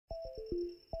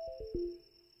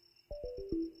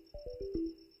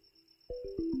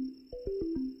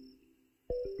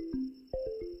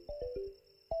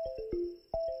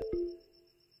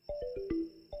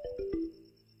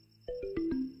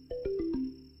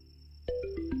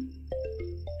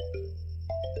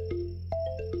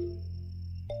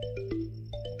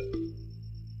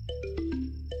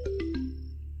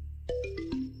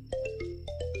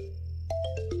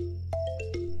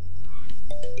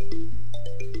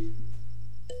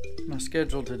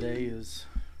schedule today is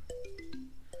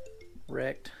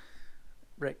wrecked.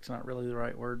 Wrecked's not really the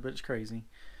right word, but it's crazy.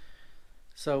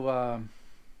 So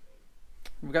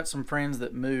we've got some friends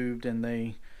that moved, and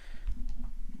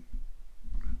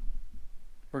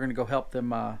we're going to go help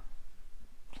them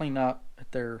clean up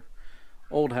at their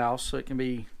old house so it can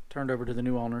be turned over to the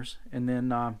new owners. And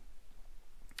then I've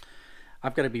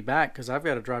got to be back because I've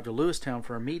got to drive to Lewistown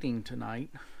for a meeting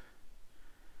tonight.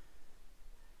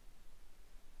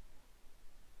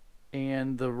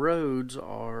 And the roads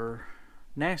are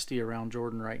nasty around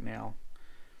Jordan right now.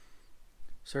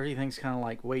 So everything's kind of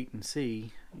like wait and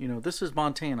see. You know, this is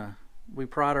Montana. We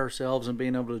pride ourselves in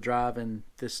being able to drive in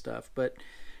this stuff. But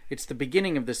it's the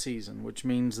beginning of the season, which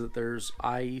means that there's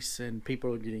ice and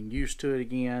people are getting used to it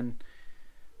again.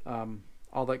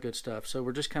 All that good stuff. So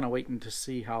we're just kind of waiting to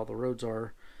see how the roads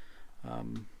are.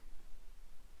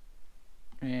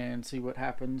 And see what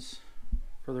happens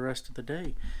for the rest of the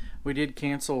day. We did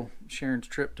cancel Sharon's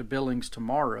trip to Billings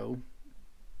tomorrow.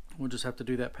 We'll just have to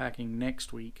do that packing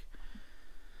next week.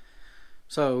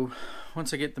 So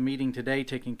once I get the meeting today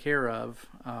taken care of,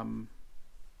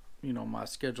 you know, my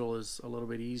schedule is a little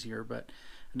bit easier. But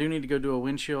I do need to go do a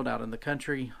windshield out in the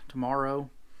country tomorrow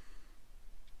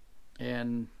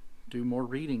and do more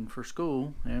reading for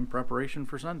school and preparation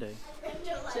for Sunday.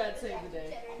 Chad saved the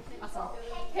day. Awesome.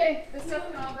 Hey, this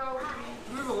stuff can all go over to me.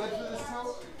 Do you have a lid for this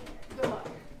house? Good luck.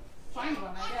 Find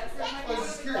one, I guess. I was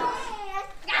just curious.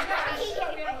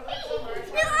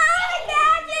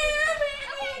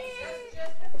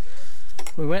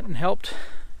 We went and helped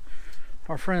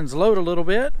our friends load a little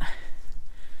bit.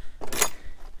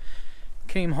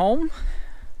 Came home.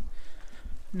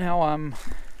 Now I'm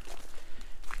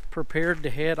prepared to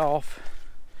head off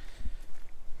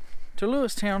to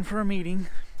Lewistown for a meeting.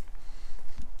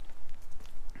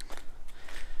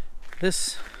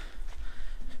 This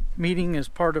meeting is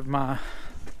part of my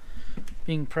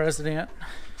being president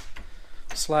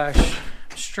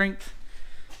 / strength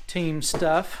team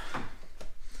stuff.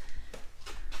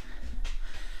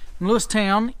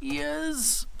 Lewistown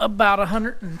is about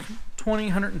 120,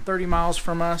 130 miles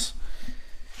from us.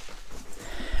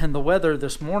 And the weather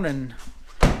this morning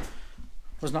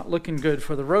was not looking good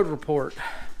for the road report.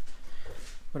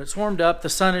 But it's warmed up, the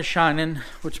sun is shining,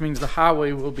 which means the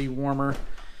highway will be warmer.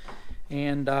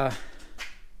 And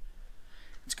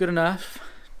it's good enough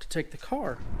to take the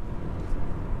car.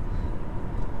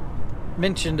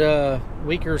 Mentioned a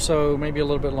week or so, maybe a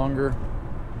little bit longer,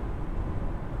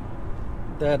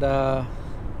 that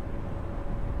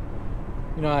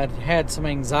you know, I'd had some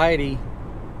anxiety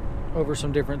over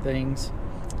some different things,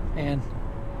 and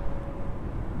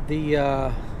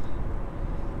the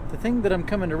thing that I'm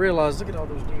coming to realize, look at all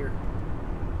those deer.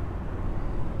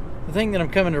 The thing that I'm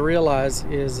coming to realize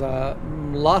is a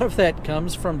lot of that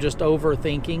comes from just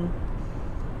overthinking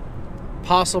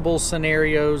possible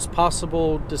scenarios,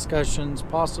 possible discussions,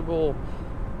 possible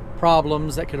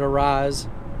problems that could arise.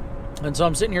 And so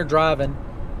I'm sitting here driving,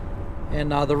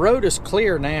 and the road is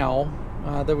clear now.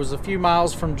 There was a few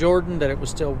miles from Jordan that it was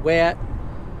still wet,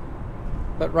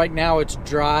 but right now it's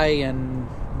dry and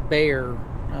bare.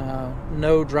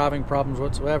 No driving problems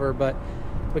whatsoever, but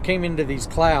we came into these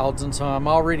clouds, and so I'm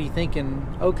already thinking,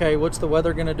 okay, what's the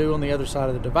weather going to do on the other side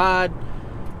of the divide?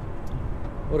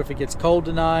 What if it gets cold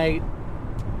tonight?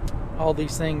 All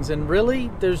these things. And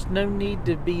really, there's no need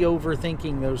to be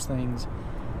overthinking those things.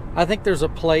 I think there's a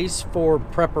place for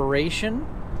preparation,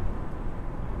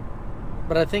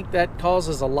 but I think that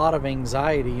causes a lot of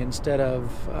anxiety instead of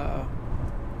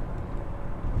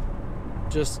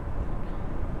just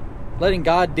letting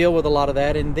God deal with a lot of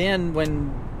that. And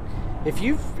then if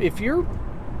you're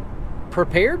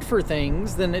prepared for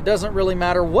things, then it doesn't really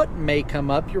matter what may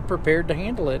come up. You're prepared to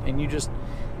handle it, and you just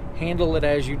handle it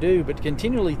as you do. But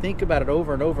continually think about it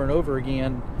over and over and over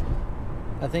again,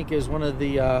 I think, is one of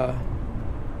the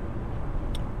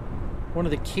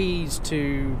keys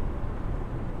to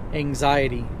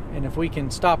anxiety. And if we can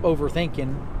stop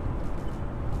overthinking,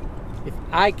 if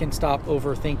I can stop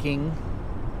overthinking,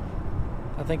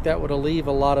 I think that would alleviate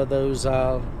a lot of those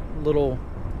little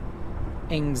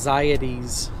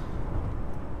anxieties.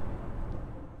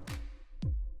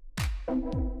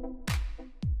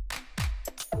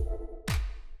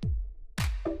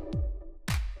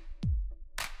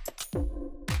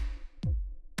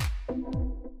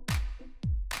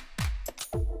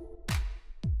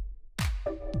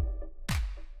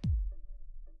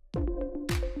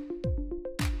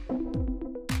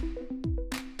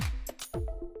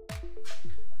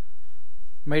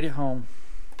 Made it home.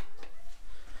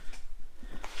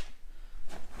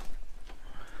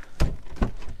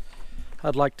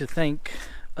 I'd like to thank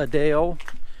Adele,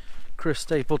 Chris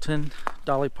Stapleton,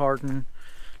 Dolly Parton,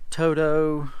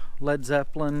 Toto, Led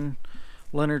Zeppelin,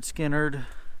 Leonard Skinner,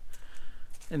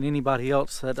 and anybody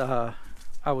else that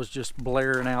I was just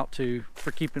blaring out to for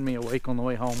keeping me awake on the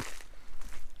way home.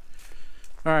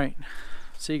 All right,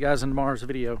 see you guys in tomorrow's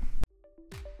video.